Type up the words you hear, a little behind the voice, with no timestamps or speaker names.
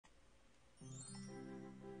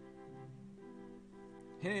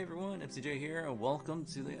Hey everyone, FCJ here, and welcome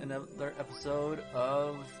to another episode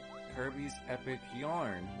of Kirby's Epic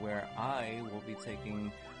Yarn, where I will be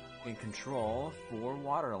taking in control for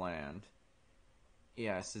Waterland.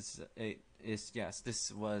 Yes, I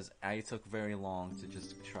took very long to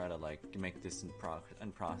just try to make this in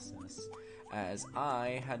process, as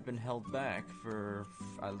I had been held back for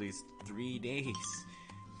at least 3 days.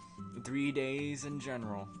 3 days in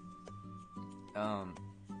general.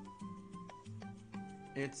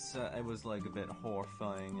 It was like a bit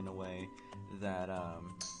horrifying in a way that I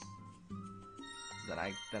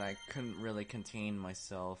couldn't really contain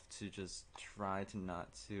myself to just try to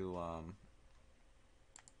not to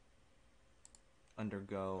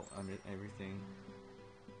undergo everything.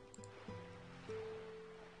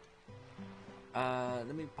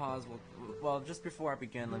 Let me pause. Well, just before I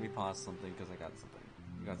begin, let me pause something because I got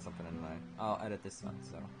something in mind. I'll edit this out.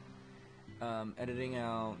 So. Editing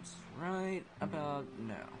out right about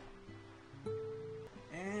now.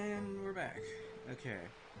 And we're back. Okay.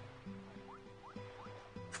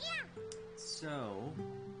 So,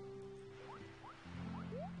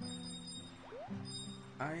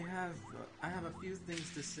 I have a few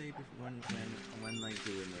things to say when like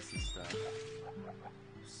doing this and stuff.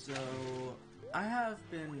 So, I have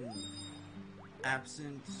been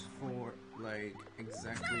absent for like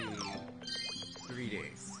exactly 3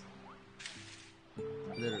 days.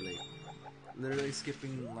 Literally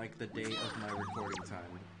skipping like the day of my recording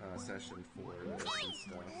time session for this and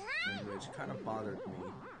stuff, which kind of bothered me.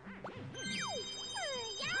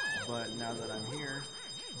 But now that I'm here,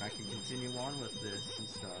 I can continue on with this and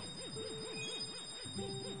stuff.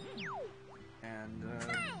 And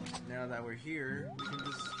now that we're here, we can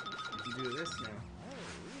just do this now.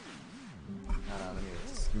 Let me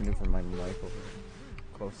just maneuver my mic over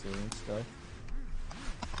closer and stuff.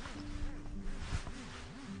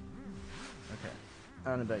 Okay, I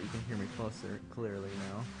don't know that you can hear me clearly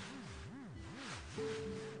now.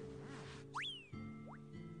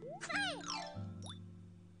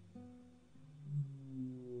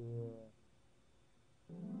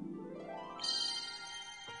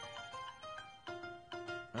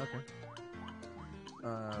 Okay.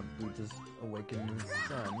 We just awakened the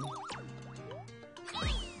sun.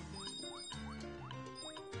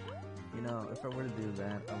 You know, if I were to do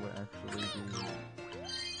that, I would actually be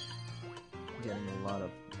getting a lot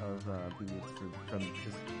of beads from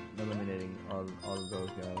just eliminating all of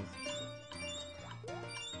those guys.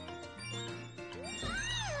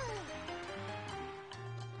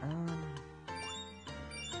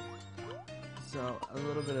 So a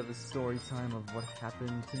little bit of a story time of what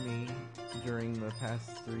happened to me during the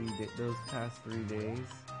past those past 3 days,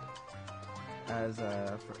 as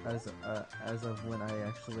of when I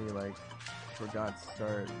actually forgot to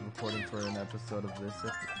start recording for an episode of this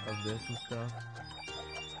and stuff.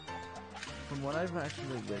 From what I've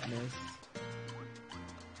actually witnessed,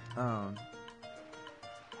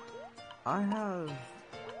 I have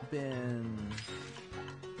been.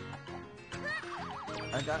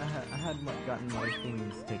 I had gotten my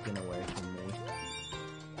things taken away from me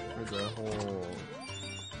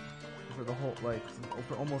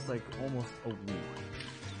for almost a week,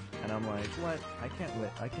 and I'm like, what? I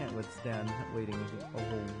can't withstand waiting a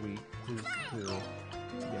whole week to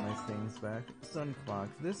get my things back. Sun clock.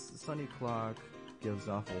 This sunny clock gives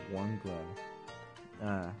off a warm glow.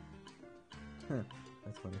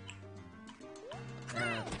 That's funny.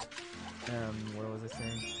 What was I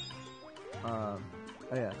saying?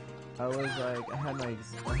 Oh yeah, I was like, I had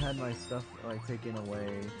my stuff taken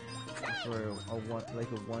away for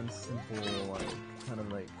one simple kind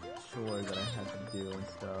of chore that I had to do and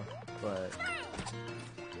stuff, but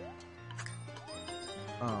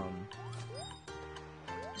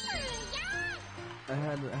I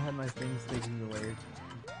had my things taken away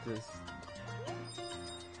just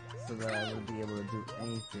so that I would be able to do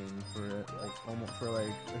anything for a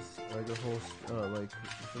whole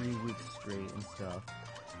 3 weeks straight and stuff.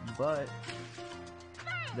 But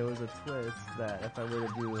there was a twist that if I were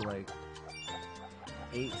to do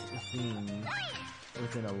 8 things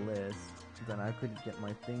within a list, then I could get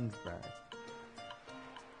my things back.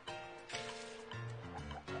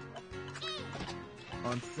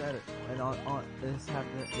 On Saturday, and on this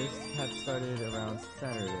had started around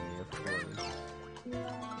Saturday, of course.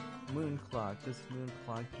 Moon clock. This moon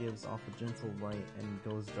clock gives off a gentle light and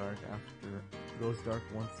goes dark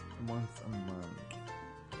once a month.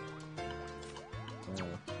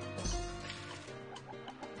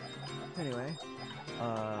 Anyway,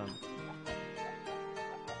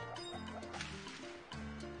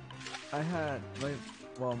 I had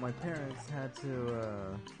my parents had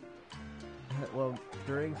to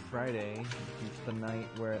during Friday, the night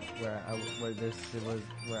where I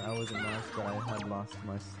was in mass, but I had lost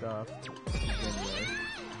my stuff to begin with.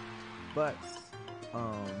 But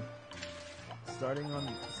starting on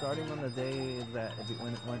the day that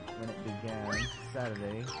when it began,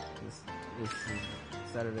 Saturday. This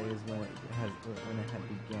Saturday is when it had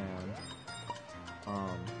began.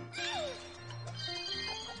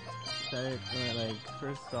 Saturday,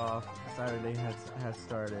 first off, Saturday has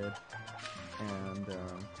started, and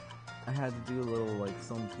I had to do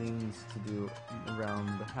some things to do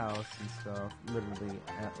around the house and stuff, literally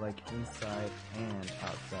inside and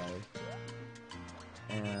outside.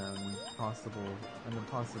 And possibly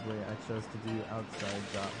I chose to do outside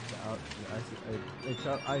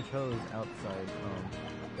I chose outside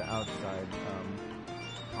the outside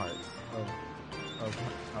parts of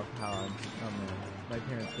how my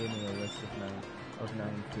parents gave me a list of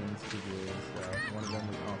nine things to do and stuff. One of them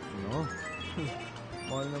was optional.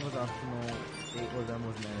 One of them was optional. 8 of them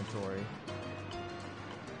was mandatory.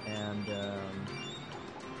 And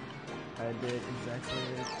I did exactly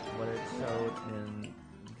what it showed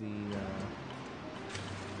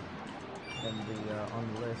on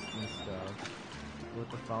the list and stuff, with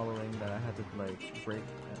the following: that I had to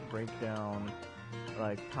break down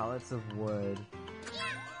pallets of wood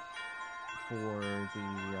for the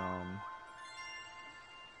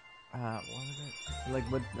what was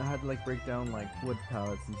it? I had to break down wood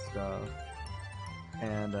pallets and stuff.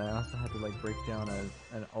 And I also had to break down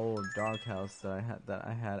an old doghouse that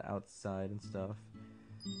I had outside and stuff,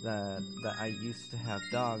 that I used to have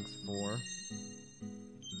dogs for.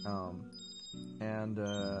 And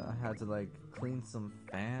I had to clean some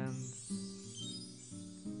fans,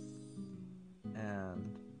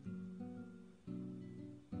 and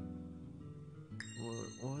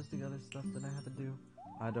what was the other stuff that I had to do?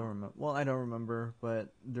 I don't remember. Well, I don't remember.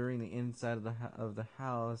 But during the inside of the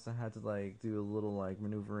house, I had to do a little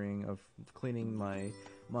maneuvering of cleaning my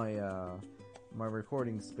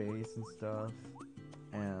recording space and stuff.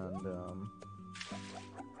 And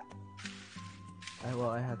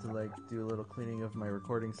I had to do a little cleaning of my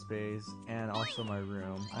recording space and also my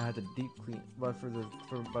room. I had to deep clean, but for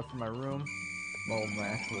my room, well, my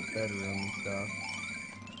actual bedroom and stuff.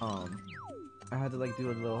 I had to do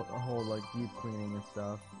a whole deep cleaning and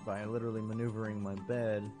stuff by literally maneuvering my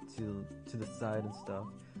bed to the side and stuff.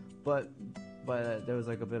 But there was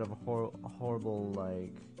a bit of a horrible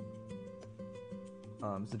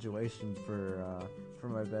situation for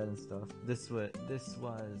my bed and stuff. This was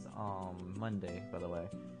Monday, by the way.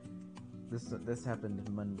 This happened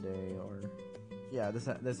Monday, or yeah,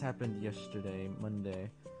 this happened yesterday, Monday.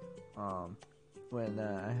 When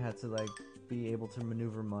I had to be able to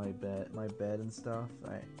maneuver my bed and stuff.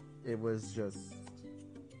 It was just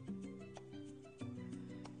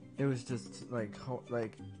a whole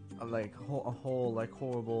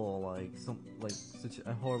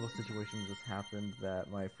horrible situation just happened,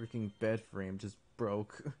 that my freaking bed frame just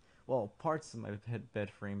broke. Well, parts of my bed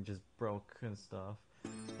frame just broke and stuff.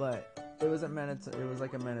 But it was a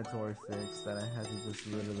mandatory fix that I had to just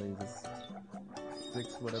literally just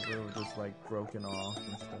fix whatever was just broken off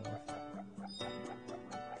and stuff.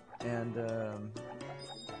 And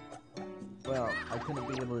well, I couldn't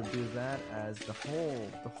be able to do that as the whole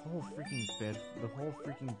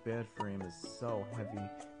freaking bed frame is so heavy.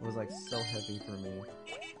 It was so heavy for me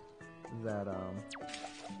that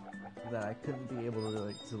I couldn't be able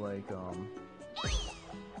to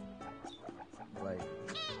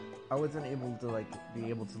I wasn't able to be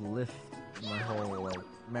able to lift my whole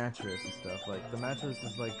mattress and stuff. The mattress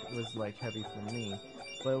was heavy for me,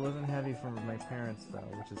 but it wasn't heavy for my parents though,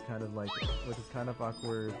 which is kind of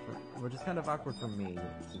awkward for me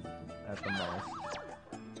at the most.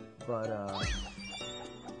 But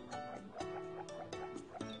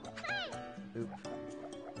oop,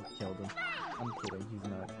 I killed him. I'm kidding.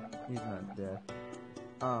 He's not dead.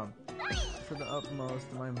 For the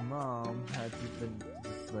utmost, my mom had to been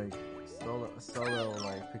just solo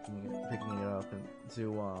picking it up and to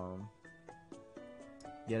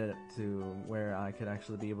get it to where I could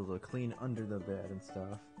actually be able to clean under the bed and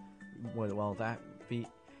stuff, while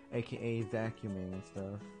aka vacuuming and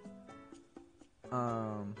stuff.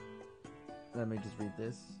 Let me just read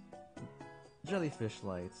this. Jellyfish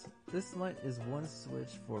lights. This light is one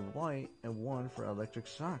switch for white and one for electric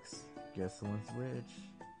shocks. Guess one's which?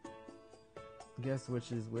 Guess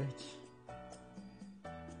which is which?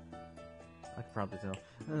 I could probably tell.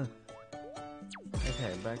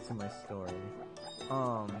 Okay, back to my story.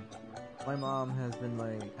 My mom has been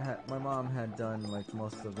my mom had done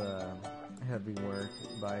most of the heavy work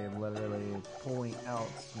by literally pulling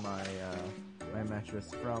out my my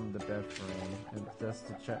mattress from the bed frame, and just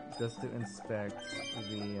to inspect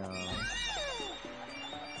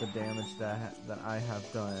the damage that I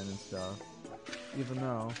have done and stuff. Even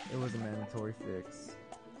though it was a mandatory fix.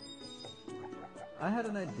 I had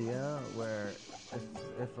an idea where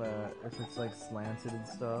if it's like slanted and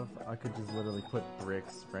stuff, I could just literally put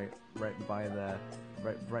bricks right by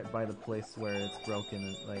the place where it's broken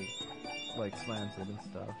and like slanted and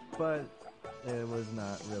stuff. But it was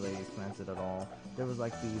not really slanted at all. There was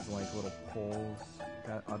like these like little poles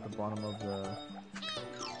at the bottom of the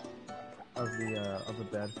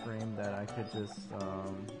bed frame that I could just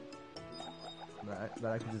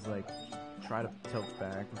that I could just like try to tilt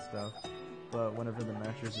back and stuff. But whenever the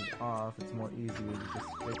mattress is off, it's more easy to just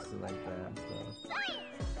fix it like that and stuff.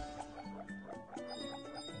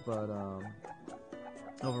 But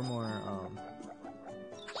over more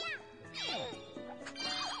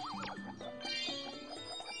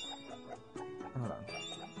hold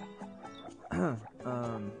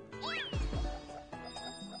on.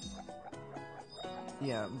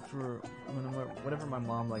 Yeah, for whenever my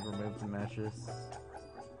mom like removed the mattress,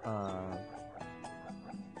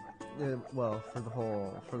 well, for the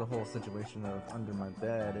whole situation of under my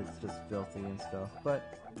bed, it's just filthy and stuff. But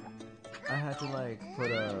I had to like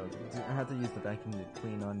I had to use the vacuum to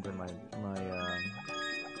clean under my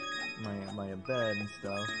bed and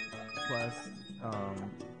stuff. Plus,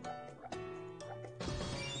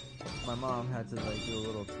 my mom had to like do a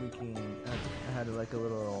little tweaking. I had like a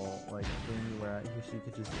little like thingy where she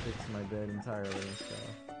could just fix my bed entirely and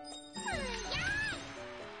stuff.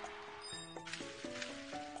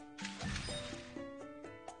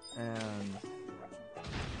 And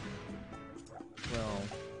well,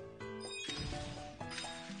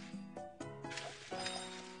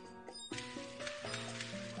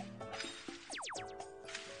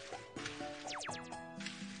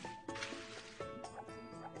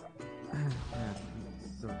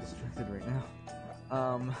 so distracted right now.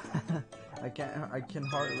 I can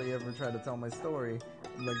hardly ever try to tell my story.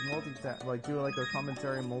 Like do like a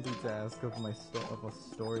commentary multitask of a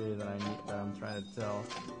story that I'm trying to tell.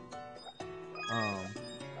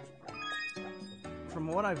 From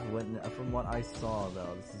what I've witnessed, from what I saw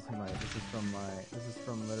though, this is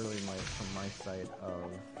from literally from my site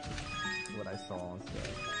of what I saw and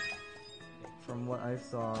stuff. From what I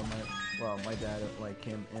saw, my dad like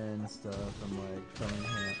came in and stuff and like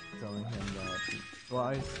telling him that.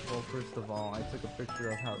 Well, first of all, I took a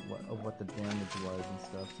picture of what the damage was and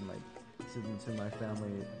stuff to my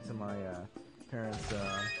family, to my parents.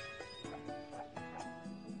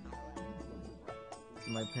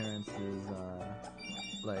 My parents'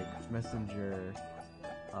 like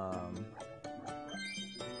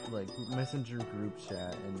messenger group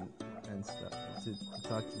chat and stuff to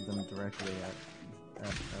talk to them directly at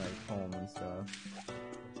like home and stuff.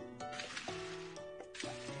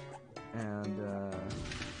 And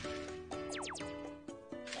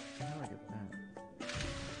how do I get that?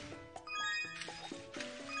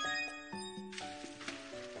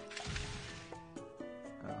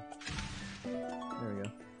 Oh, there we go.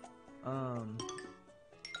 I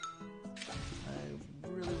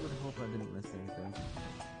really would hope I didn't miss anything.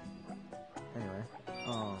 Anyway,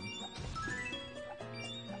 oh.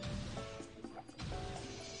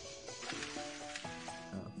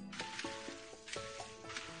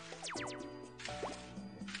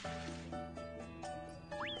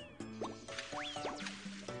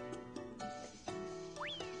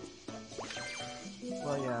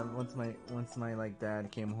 Well, yeah, once my like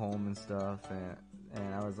dad came home and stuff,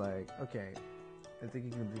 and I was like, okay, I think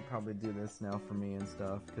you can probably do this now for me and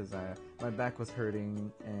stuff, because my back was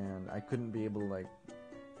hurting and I couldn't be able to like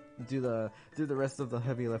do the rest of the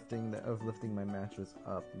heavy lifting of lifting my mattress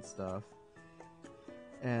up and stuff,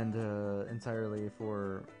 and entirely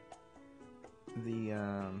for the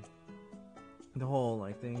whole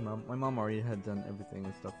like thing. My mom already had done everything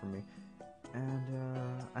and stuff for me, and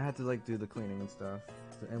I had to like do the cleaning and stuff,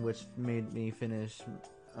 and which made me finish.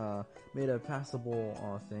 Made a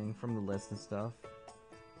passable thing from the list and stuff,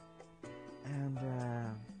 and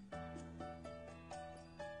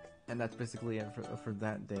that's basically it for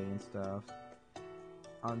that day and stuff.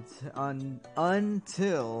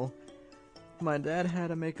 Until my dad had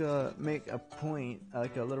to make a point,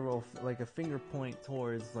 like a literal like a finger point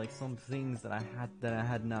towards like some things that I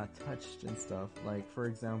had not touched and stuff. Like for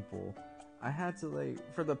example, I had to like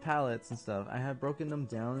for the pallets and stuff, I had broken them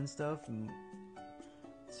down and stuff and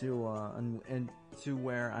to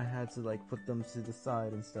where I had to like put them to the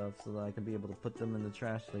side and stuff so that I could be able to put them in the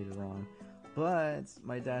trash later on. But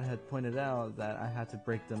my dad had pointed out that I had to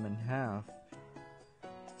break them in half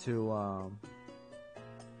to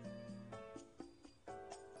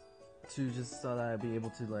just so that I'd be able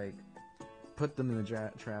to like put them in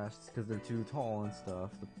the trash because they're too tall and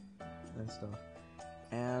stuff.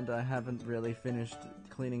 And I haven't really finished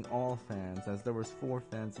cleaning all fans, as there was 4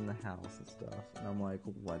 fans in the house and stuff. And I'm like,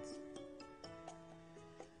 what?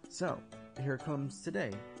 So here comes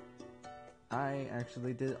today. I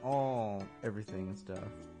actually did everything and stuff.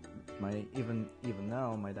 Even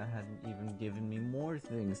though my dad hadn't even given me more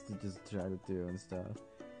things to just try to do and stuff,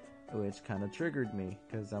 which kind of triggered me,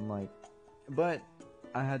 because I'm like, but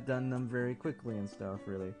I had done them very quickly and stuff,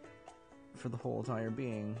 really, for the whole entire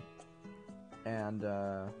being, and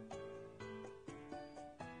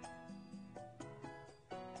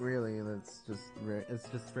really, it's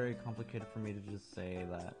just very complicated for me to just say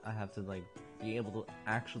that I have to like be able to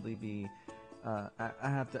actually be. I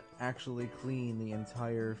have to actually clean the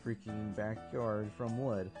entire freaking backyard from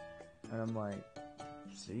wood. And I'm like,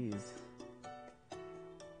 jeez.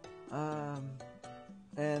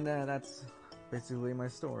 And that's basically my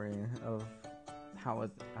story of how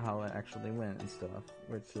it actually went and stuff,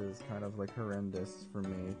 which is kind of like horrendous for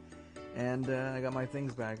me. And I got my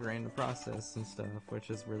things back right in the process and stuff,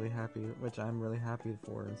 which I'm really happy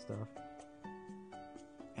for and stuff.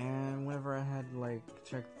 And whenever I had like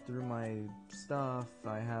checked through my stuff,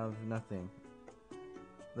 I have nothing.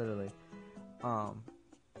 Literally.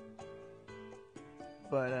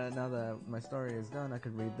 But now that my story is done, I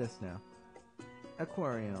could read this now.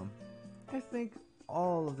 Aquarium. I think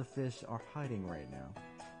all of the fish are hiding right now.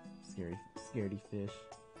 Scaredy fish.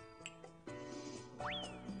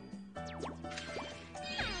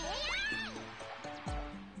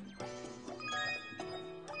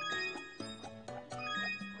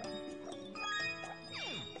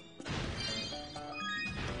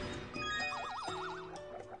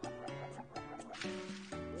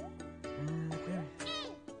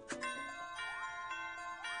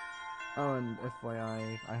 Oh, and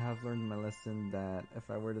FYI, I have learned my lesson that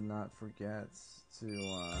if I were to not forget to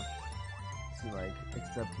like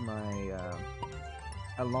accept my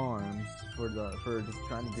alarms for just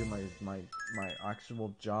trying to do my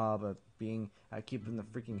actual job of keeping the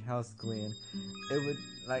freaking house clean, it would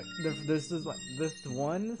like this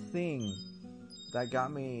one thing that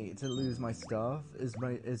got me to lose my stuff is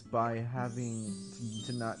by having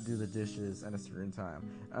to not do the dishes at a certain time,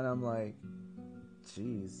 and I'm like,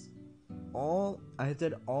 jeez. I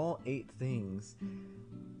did all 8 things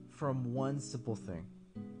from one simple thing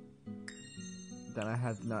that I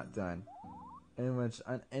have not done, in which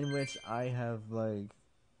I have like,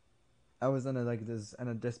 I was in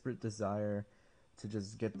a desperate desire to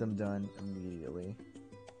just get them done immediately,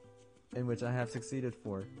 in which I have succeeded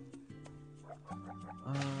for.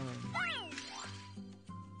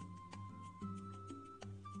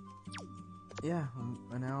 Yeah,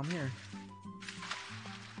 and now I'm here.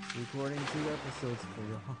 Recording 2 episodes for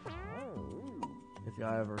y'all. If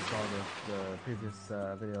y'all ever saw the previous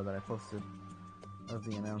video that I posted of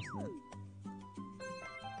the announcement.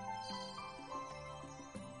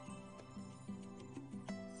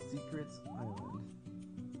 Secrets Island.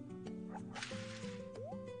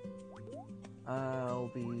 I'll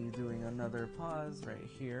be doing another pause right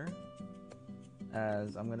here,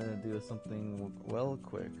 as I'm gonna do something well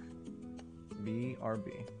quick.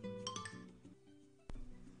 BRB.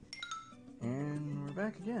 And we're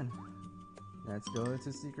back again. Let's go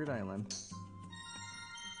to Secret Island.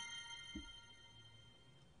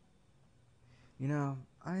 You know,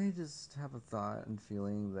 I just have a thought and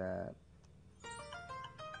feeling that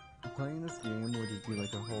playing this game would just be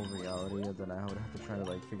like a whole reality that I would have to try to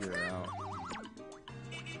like figure out.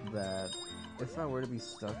 That if I were to be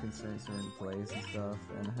stuck in certain place and stuff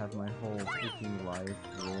and have my whole freaking life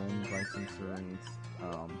ruined by some certain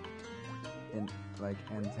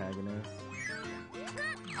antagonists,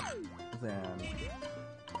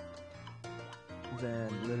 then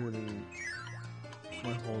literally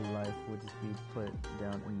my whole life would just be put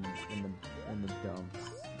down in the dumps.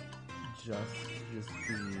 Just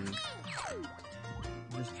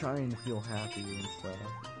trying to feel happy and stuff.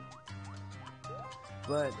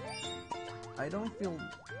 But I don't feel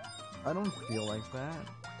like that,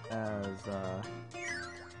 as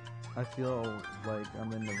I feel like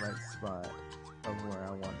I'm in the right spot of where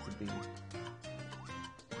I want to be.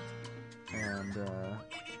 And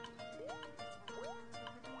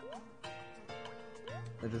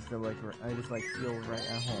I just feel right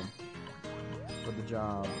at home for the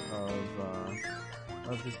job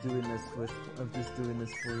of just doing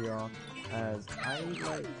this for y'all, as I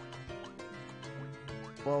like.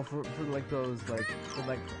 Well, for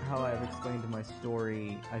how I've explained my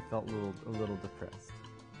story, I felt a little depressed.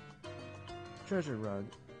 Treasure rug.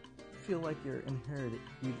 Feel like you're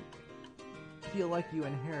feel like you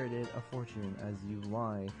inherited a fortune as you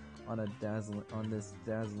lie on this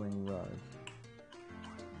dazzling rug.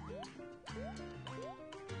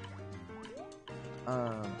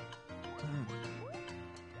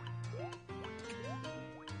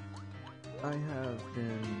 I have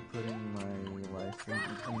been putting my life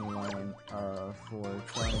in the line for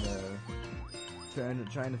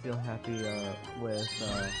trying to feel happy with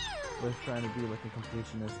trying to be like a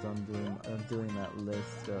completionist on doing that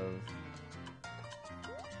list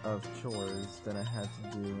of chores that I had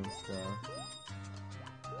to do and stuff.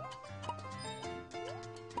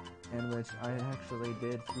 In which I actually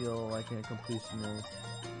did feel like a completionist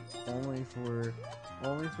only for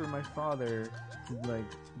my father to like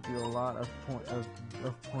do a lot of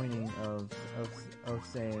pointing of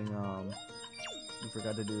saying you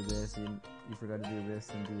forgot to do this and you forgot to do this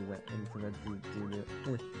and do that and you forgot to do this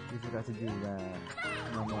you forgot to do that,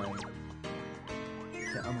 and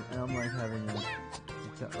I'm like having to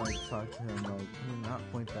like talk to him like, can you not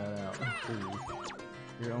point that out, please?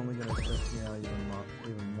 You're only gonna stress me out even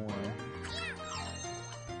more.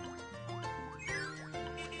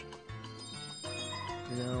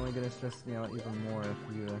 You're only gonna stress me out even more if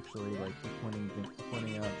you actually like keep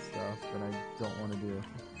pointing out stuff that I don't want to do.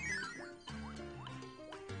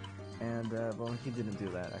 And well, he didn't do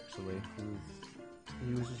that actually.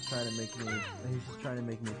 He was just trying to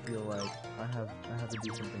make me feel like I have to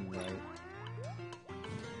do something right.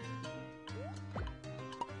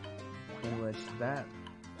 In which that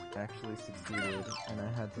actually succeeded, and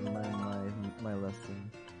I had to learn my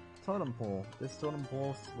lesson. Totem pole. This totem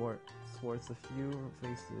pole sports a few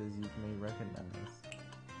faces you may recognize.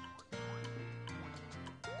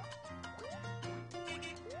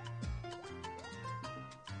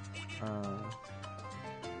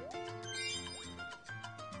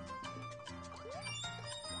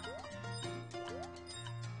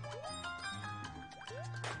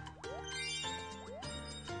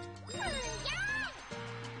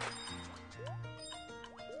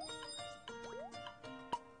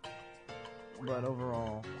 But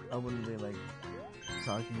overall, I wouldn't be like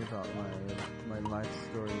talking about my life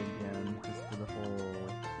story again, just for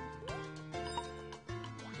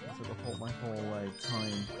my whole like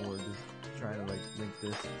time for just trying to like make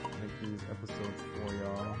these episodes for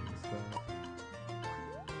y'all and stuff.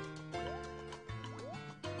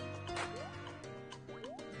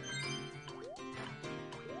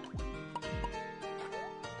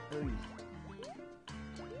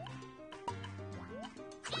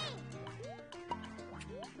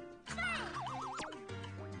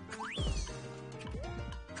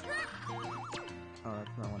 Oh,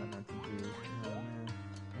 that's not what I meant to do. Oh man.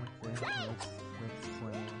 Okay,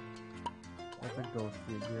 let's a go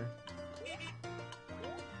figure.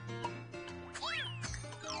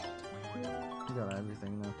 You got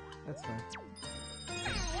everything though. That's fine.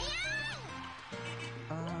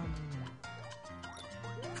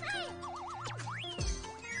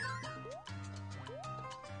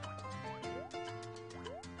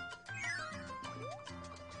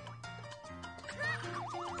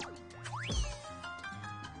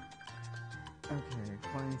 Okay,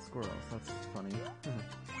 flying squirrels, that's funny.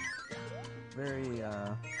 Very,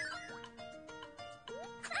 I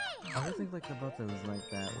would think like about those like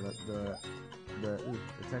that, the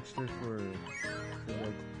texture for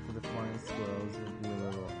the flying squirrels would be a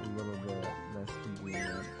little bit less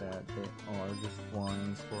convenient, that they are just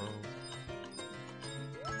flying squirrels.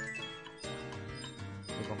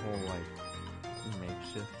 Like a whole like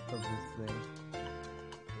makeshift of this thing.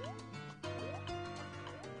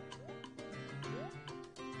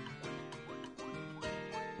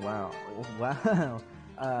 Wow.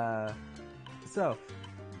 So,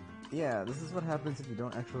 yeah, this is what happens if you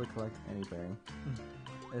don't actually collect anything.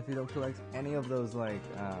 If you don't collect any of those, like,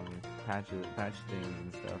 patch things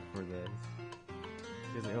and stuff for this.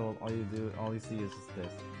 Because all you see is just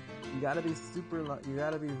this. You gotta be you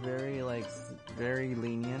gotta be very, like, very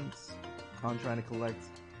lenient on trying to collect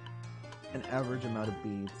an average amount of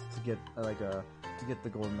beads to get, to get the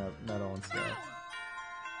gold medal and stuff.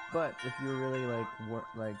 But if you're really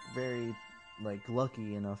like very like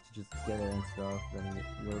lucky enough to just get it and stuff, then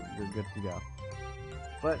you're good to go.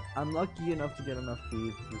 But I'm lucky enough to get enough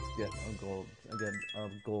beads to just get a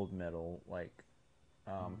gold medal like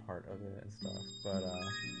part of it and stuff. But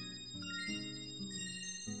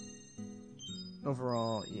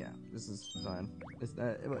overall, yeah, this is fine. It's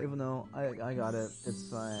even though I got it, it's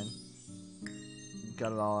fine.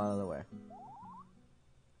 Got it all out of the way.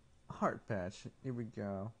 Heart patch. Here we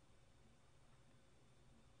go.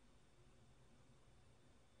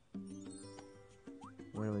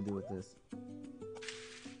 What do I do with this?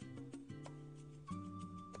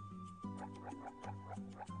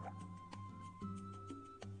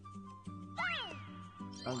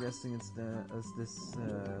 I'm guessing it's this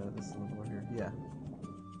level here. Yeah.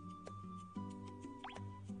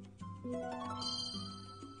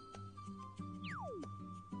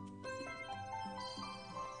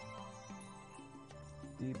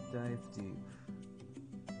 Deep dive deep.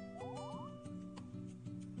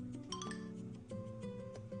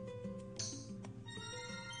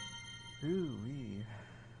 Ooh-wee.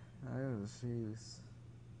 Oh, jeez.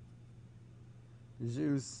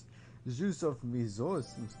 Juice of Mizos.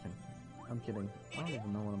 I'm kidding. I don't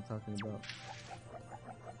even know what I'm talking about.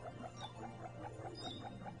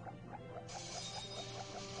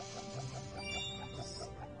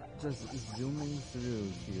 Just zooming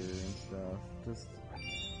through here and stuff. Just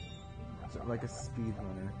like a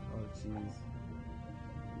speedrunner. Oh, jeez.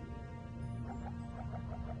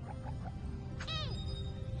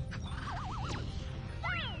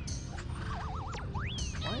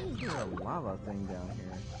 Why is there a lava thing down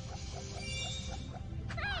here?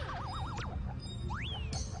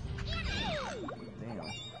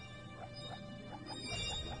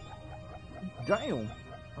 Damn.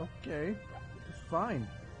 Okay. It's fine.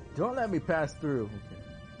 Don't let me pass through. Okay.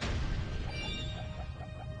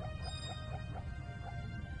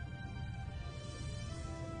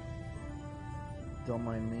 Don't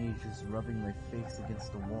mind me just rubbing my face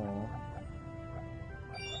against the wall.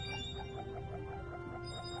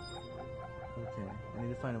 Okay, I need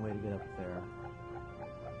to find a way to get up there.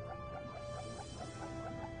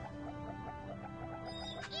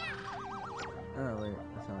 Oh wait,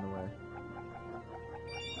 I found a way.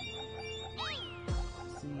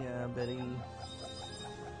 See ya, Betty.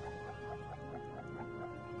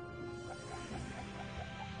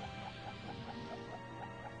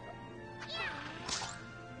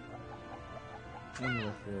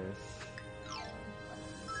 Anglerfish.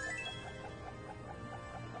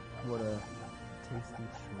 What a tasty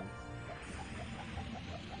treat.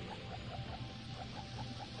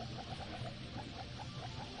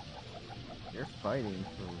 You're fighting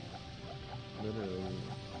for literally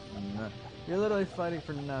nothing. You're literally fighting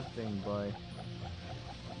for nothing, boy.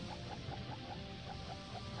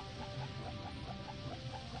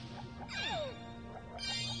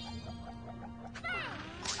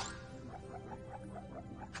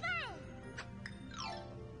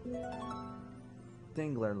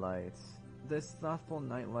 Dingler lights. This thoughtful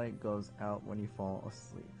nightlight goes out when you fall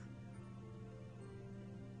asleep.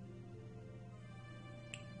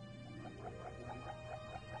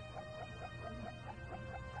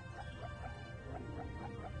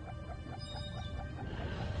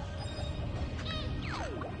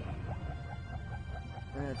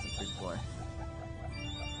 That's a big boy.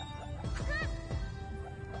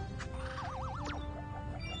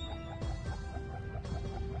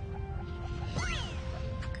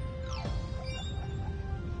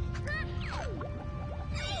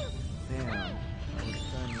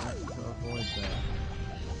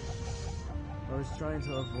 I was trying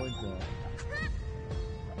to avoid that.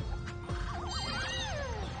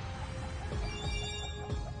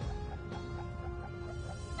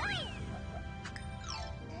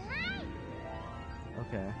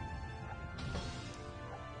 Okay.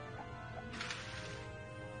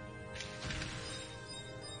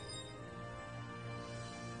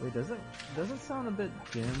 Wait, does it sound a bit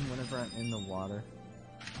dim whenever I'm in the water?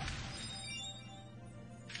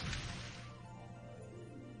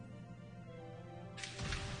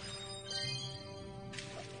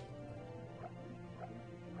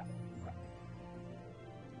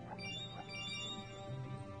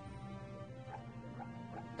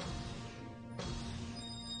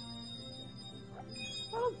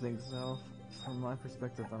 I don't think so. From my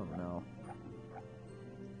perspective, I don't know.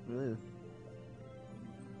 Really?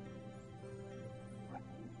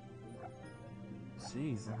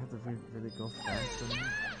 Jeez, I have to really go fast on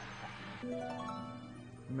that.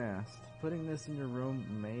 Mast. Putting this in your room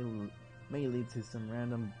may lead to some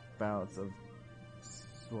random bouts of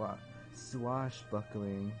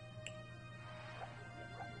swashbuckling.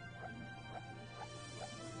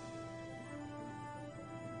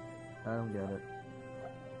 I don't get it.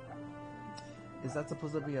 Is that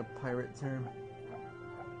supposed to be a pirate term?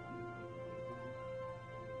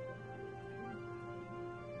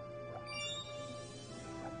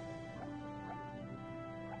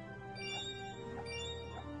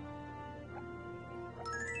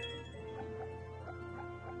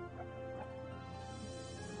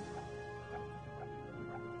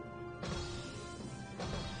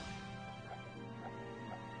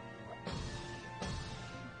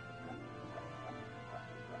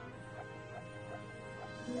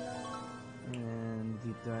 And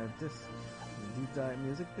deep dive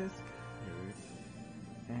music disc,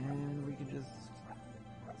 and we can just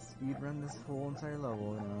you'd run this whole entire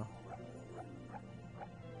level, you know.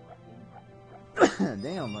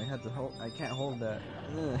 Damn, I had to hold. I can't hold that.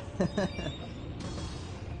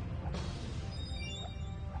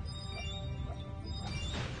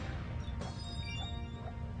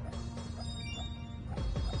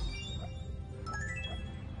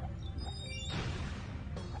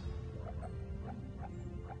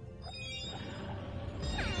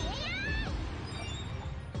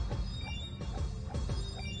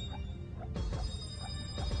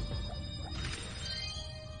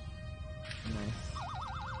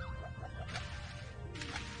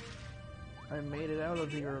 I made it out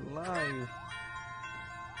of here alive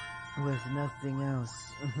with nothing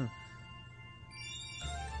else.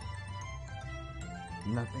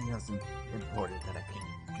 Nothing else important that I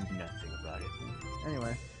can do nothing about it.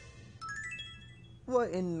 Anyway,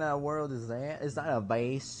 what in the world is that? Is that a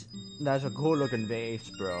vase? That's a cool looking vase,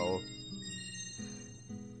 bro.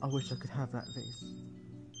 I wish I could have that vase.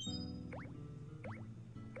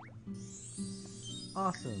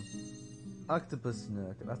 Awesome. Octopus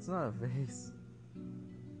Nook. That's not a vase.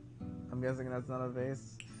 I'm guessing that's not a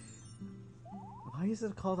vase. Why is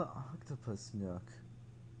it called an Octopus Nook?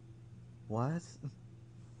 What?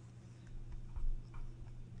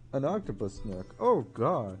 An Octopus Nook. Oh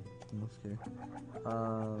god. Okay.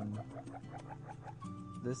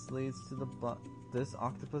 This leads to the this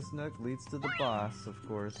Octopus Nook leads to the boss, of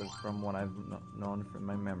course, from what I've known from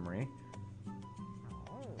my memory.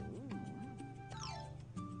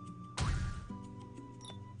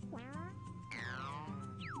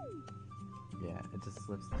 Yeah, it just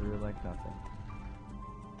slips through like nothing.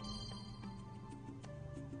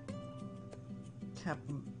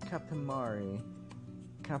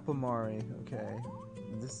 Capimari, okay.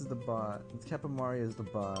 This is the boss. Capimari is the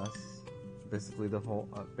boss. Basically the whole,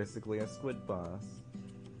 basically a squid boss.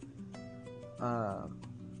 Yeah,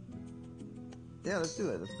 let's do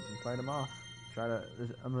it. Let's fight him off.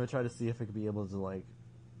 I'm gonna try to see if I could be able to, like,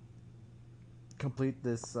 complete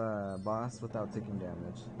this, boss without taking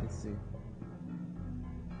damage. Let's see.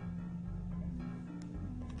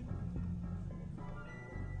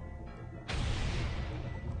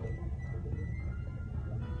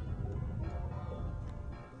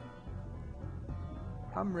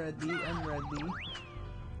 I'm ready.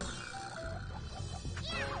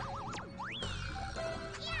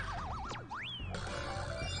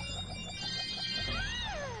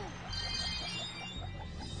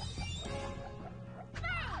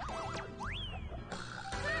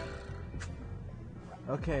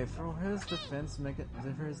 Okay, for his defense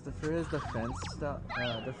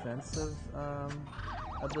defensive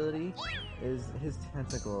ability is his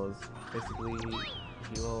tentacles. Basically,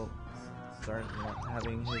 he will start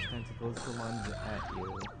having his tentacles to lunge at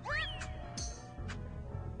you.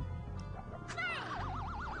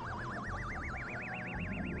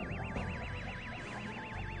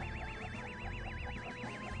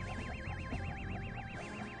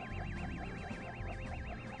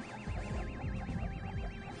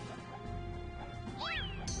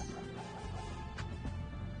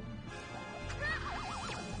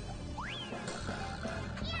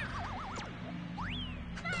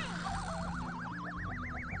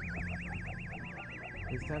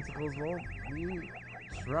 His tentacles will be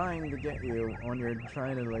trying to get you when you're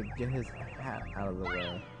trying to, like, get his hat out of the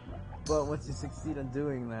way. But once you succeed in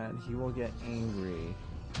doing that, he will get angry.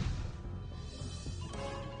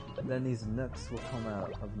 Then these nooks will come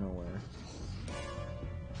out of nowhere.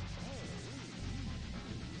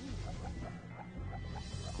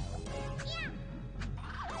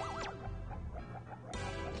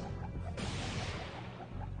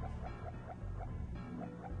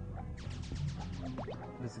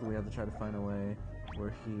 Basically, we have to try to find a way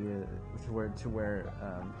where he is, to where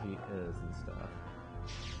he is and stuff.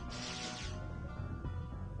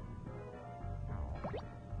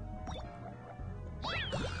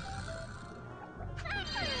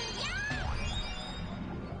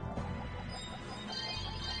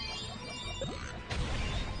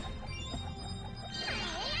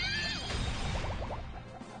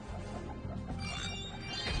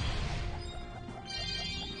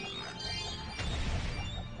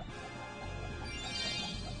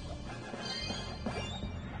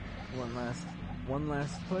 One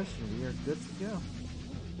last push and we are good to go.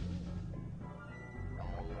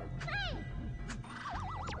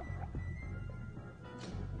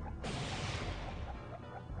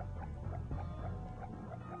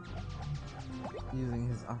 Using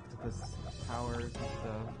his octopus powers and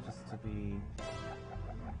stuff just to be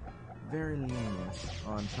very lenient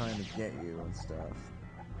on trying to get you and stuff.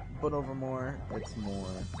 But it's more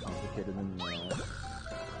complicated than that.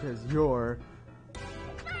 Because you're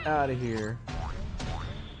Out of here.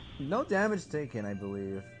 No damage taken, I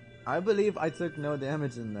believe. I believe I took no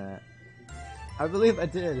damage in that. I believe I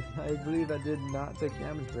did. I believe I did not take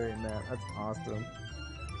damage during that. That's awesome.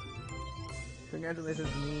 Congratulations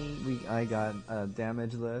to me. I got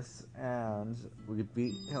damageless, and we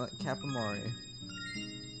beat Kapamori.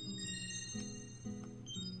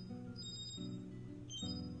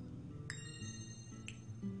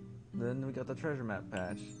 Then we got the treasure map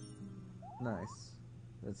patch. Nice.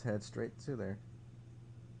 Let's head straight to there.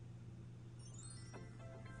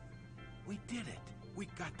 We did it! We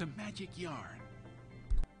got the magic yarn!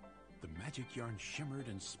 The magic yarn shimmered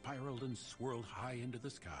and spiraled and swirled high into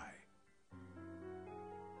the sky.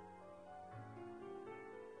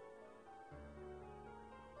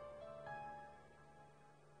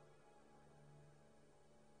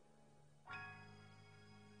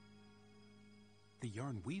 The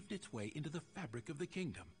yarn weaved its way into the fabric of the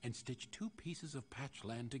kingdom and stitched two pieces of patch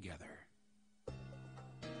land together.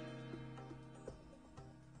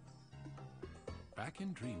 Back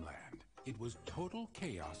in Dreamland, it was total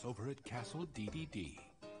chaos over at Castle DDD.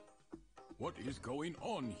 What is going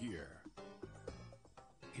on here?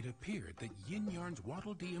 It appeared that Yin Yarn's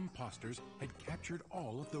Waddle Dee imposters had captured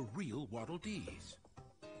all of the real Waddle Dees.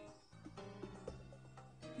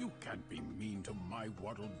 You can't be mean to my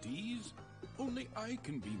Waddle Dees. Only I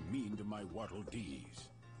can be mean to my Waddle Dees.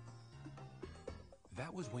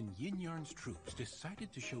 That was when Yin Yarn's troops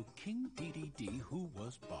decided to show King DDD who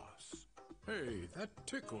was boss. Hey, that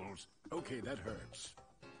tickles. Okay, that hurts.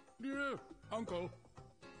 Yeah, Uncle.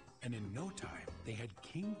 And in no time, they had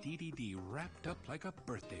King DDD wrapped up like a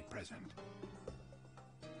birthday present.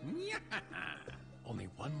 Only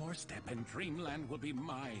one more step and Dreamland will be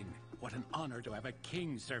mine. What an honor to have a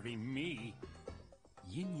king serving me.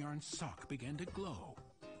 Yin Yarn's sock began to glow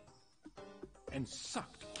and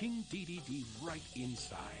sucked King DDD right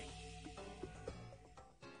inside.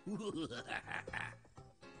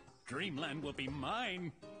 Dreamland will be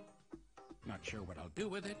mine. Not sure what I'll do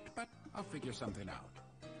with it, but I'll figure something out.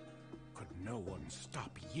 Could no one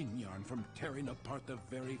stop Yin Yarn from tearing apart the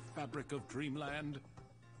very fabric of Dreamland?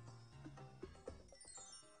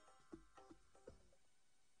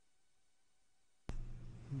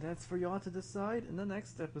 That's for y'all to decide in the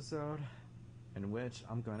next episode, in which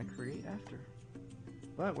I'm gonna create after.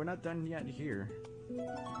 But we're not done yet here,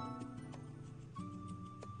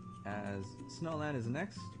 as Snowland is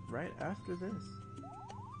next, right after this.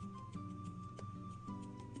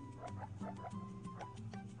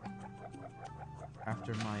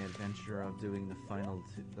 After my adventure of doing the final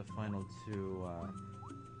two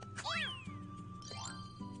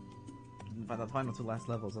last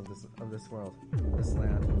levels of this world, this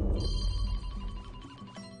land.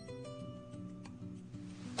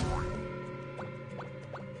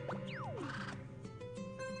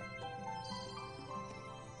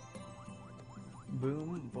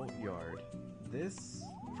 Boom Boatyard. This,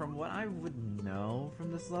 from what I would know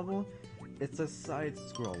from this level, it's a side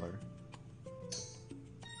scroller.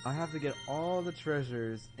 I have to get all the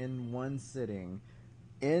treasures in one sitting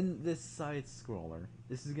in this side scroller.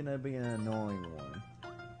 This is gonna be an annoying one.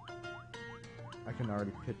 I can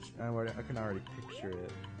already picture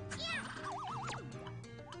it.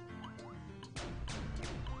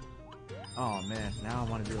 Oh man, now I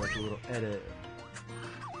want to do like a little edit.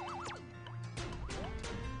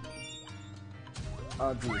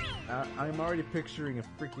 Oh dude, I'm already picturing a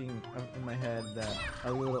freaking in my head that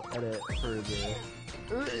a little edit for this.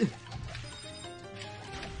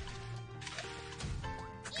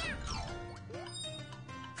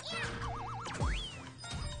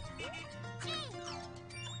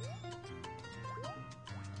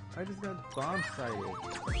 I just got bomb sighted.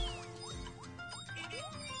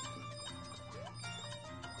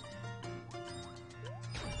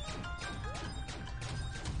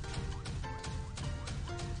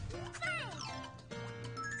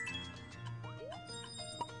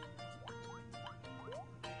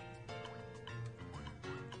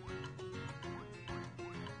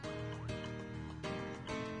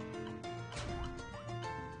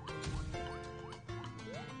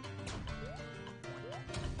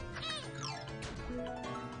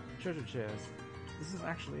 Treasure chest. This is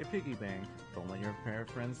actually a piggy bank. Don't let your pair of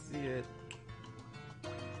friends see it.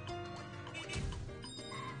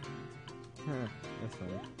 Huh, that's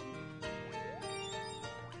funny.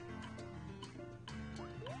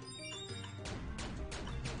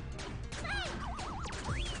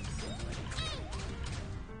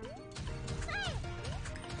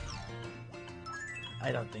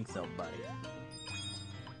 I don't think so, buddy.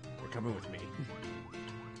 You're coming with me.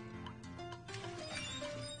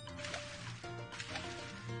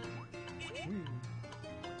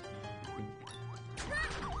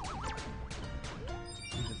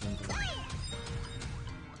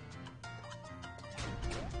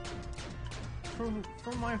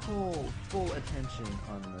 for my whole full attention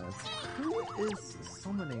on this, who is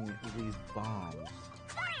summoning these bombs?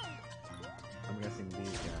 I'm guessing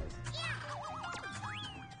these guys.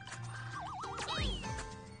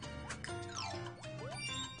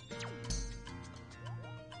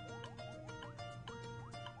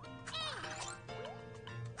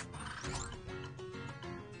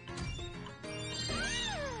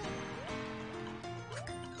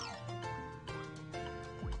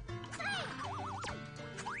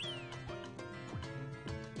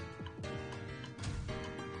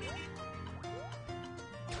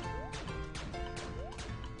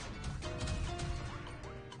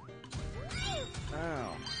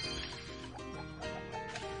 Ow.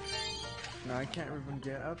 No, I can't even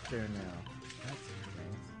get up there now. That's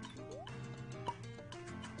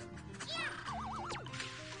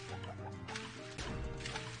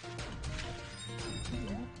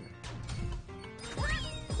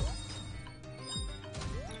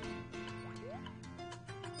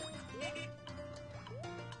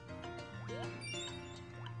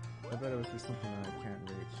I bet it was just something that I can't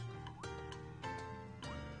reach.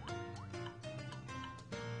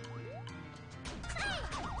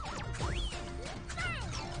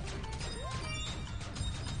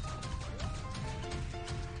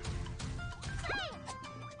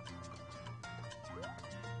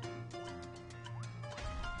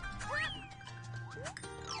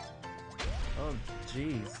 Oh,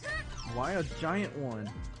 jeez. Why a giant one?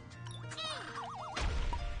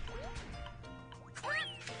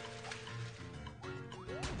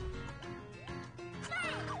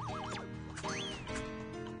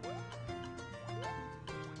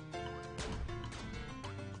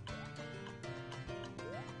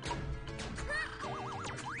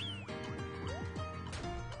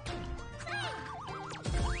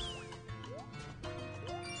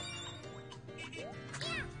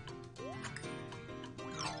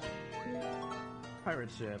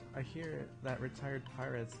 Pirate ship. I hear that retired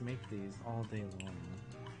pirates make these all day long.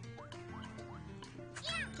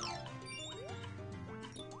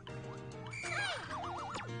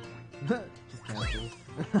 Just cancels.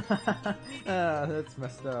 Ah, that's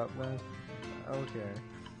messed up, man. Okay.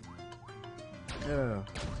 Ugh.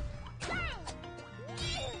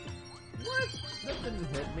 What? That didn't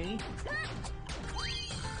hit me.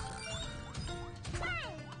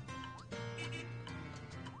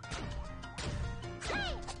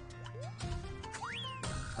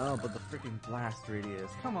 Oh, but the freaking blast radius.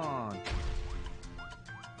 Come on!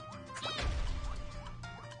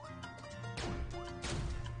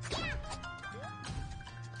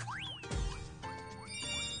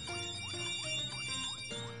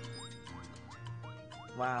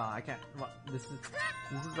 Wow, I can't. This is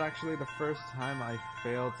actually the first time I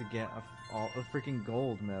failed to get a freaking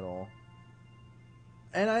gold medal.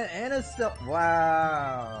 And a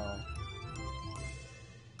wow.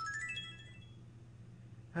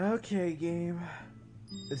 Okay, game.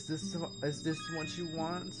 Is this what you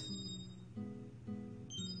want?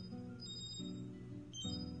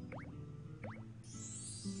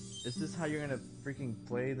 Is this how you're gonna freaking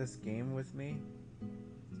play this game with me?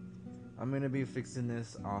 I'm gonna be fixing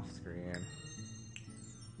this off screen.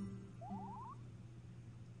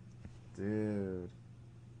 Dude.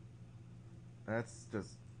 That's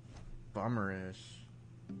just bummerish.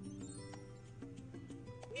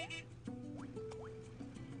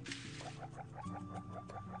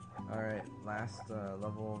 Alright, last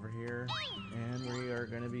level over here, and we are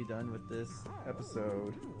gonna be done with this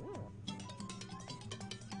episode.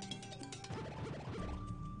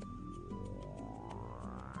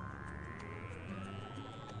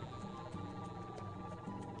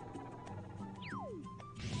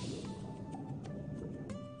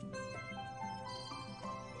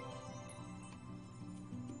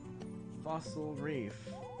 Fossil Reef.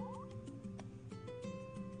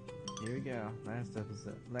 Here we go. Last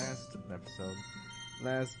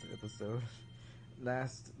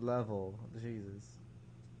level. Jesus.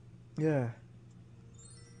 Yeah.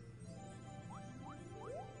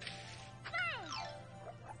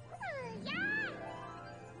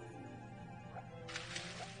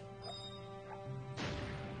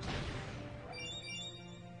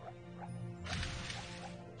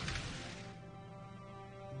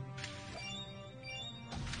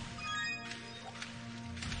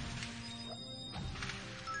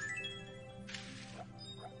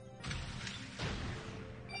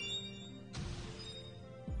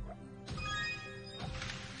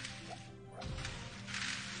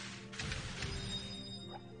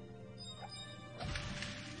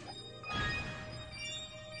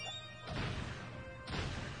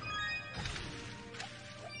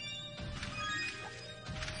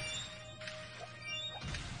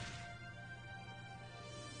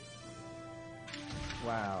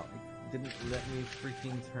 Wow, it didn't let me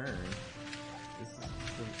freaking turn.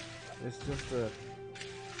 It's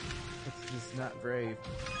just not brave.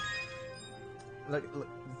 Look,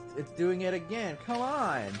 it's doing it again. Come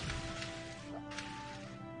on.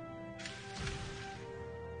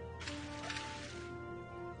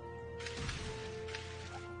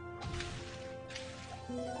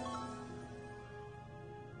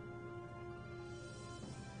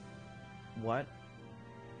 What?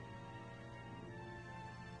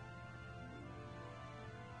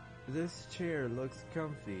 This chair looks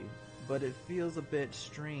comfy, but it feels a bit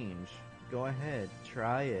strange. Go ahead,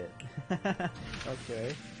 try it.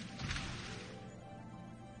 Okay.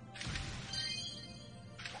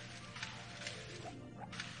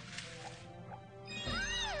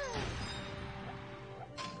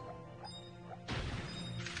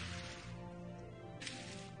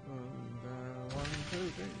 One, two,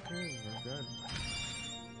 three, we're good.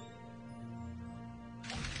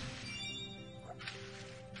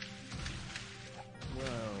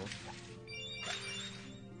 Whoa.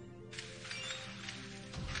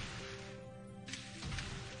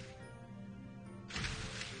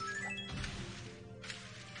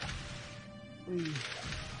 Whee.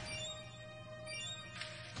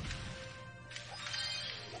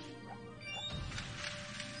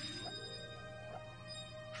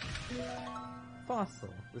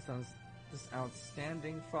 Fossil. This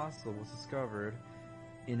outstanding fossil was discovered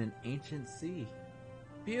in an ancient sea.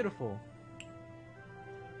 Beautiful.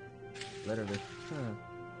 Literally. Huh.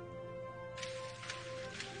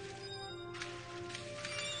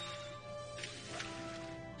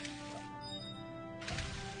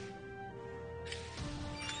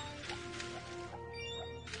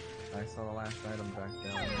 I saw the last item back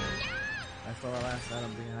down there. I saw the last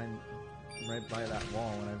item behind, right by that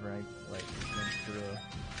wall whenever I, like, went through.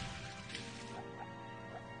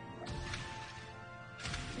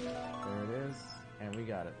 There it is, and we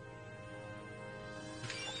got it.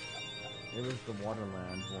 It was the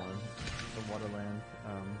Waterland one. The Waterland,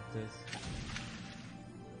 disc.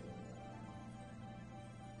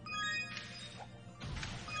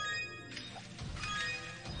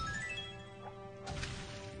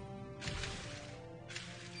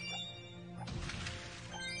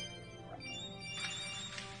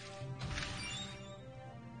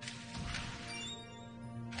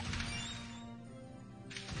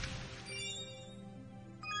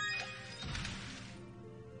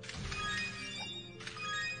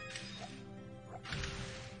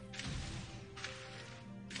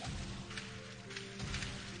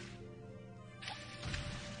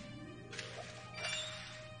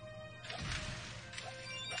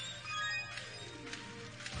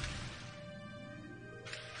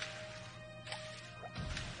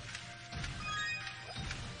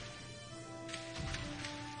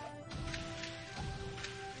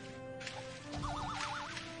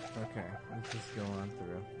 Okay, let's just go on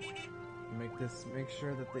through. Make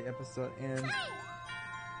sure that the episode ends,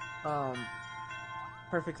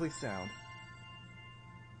 perfectly sound.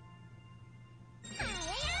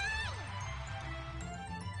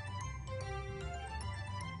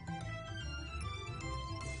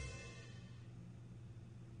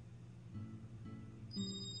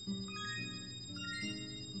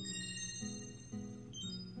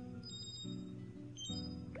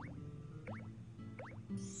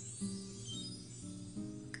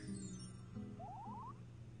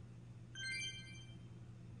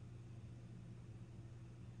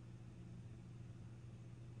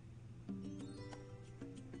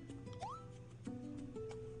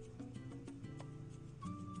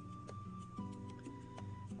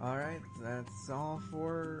 Alright,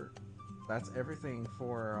 that's everything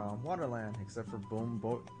for Waterland, except for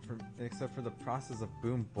except for the process of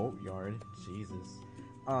Boom Boatyard. Jesus.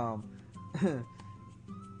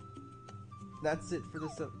 That's it for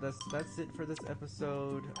this. That's it for this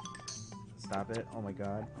episode. Stop it! Oh my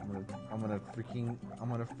God! I'm gonna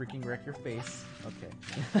freaking wreck your face. Okay.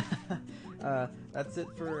 That's it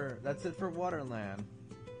for Waterland.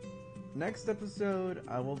 Next episode,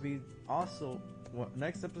 I will also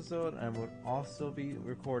be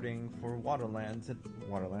recording for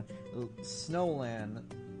Snowland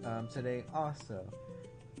today also.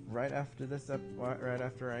 Right after this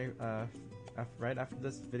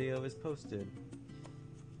video is posted.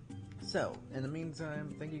 So, in the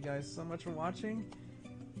meantime, thank you guys so much for watching,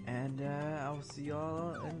 and I'll see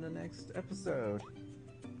y'all in the next episode.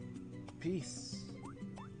 Peace.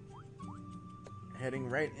 Heading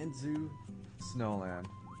right into Snowland.